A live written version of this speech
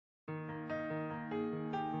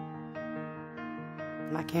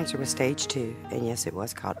My cancer was stage 2, and yes, it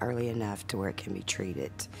was caught early enough to where it can be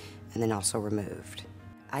treated and then also removed.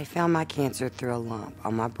 I found my cancer through a lump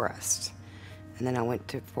on my breast, and then I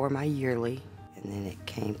went for my yearly, and then it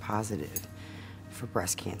came positive for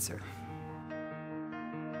breast cancer.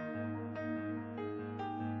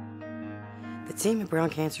 The team at Brown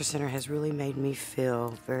Cancer Center has really made me feel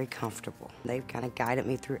very comfortable. They've kind of guided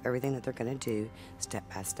me through everything that they're going to do step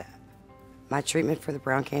by step. My treatment for the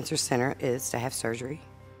Brown Cancer Center is to have surgery,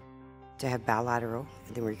 to have bilateral,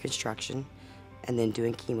 and then reconstruction, and then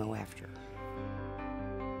doing chemo after.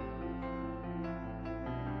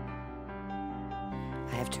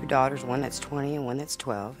 I have 2 daughters, one that's 20 and one that's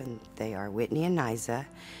 12, and they are Whitney and Niza.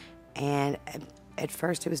 And at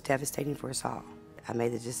first it was devastating for us all. I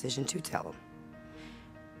made the decision to tell them.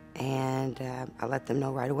 And I let them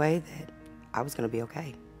know right away that I was going to be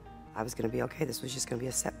okay. I was going to be okay. This was just going to be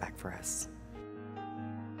a setback for us.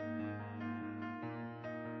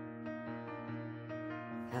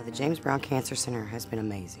 Now, the James Brown Cancer Center has been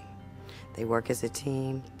amazing. They work as a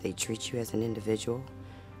team. They treat you as an individual.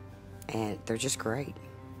 And they're just great.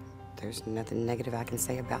 There's nothing negative I can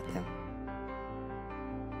say about them.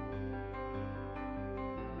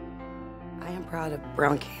 I am proud of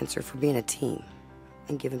Brown Cancer for being a team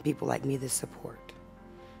and giving people like me the support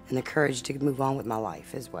and the courage to move on with my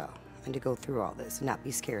life as well and to go through all this and not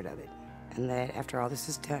be scared of it. And that after all this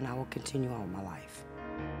is done, I will continue on with my life.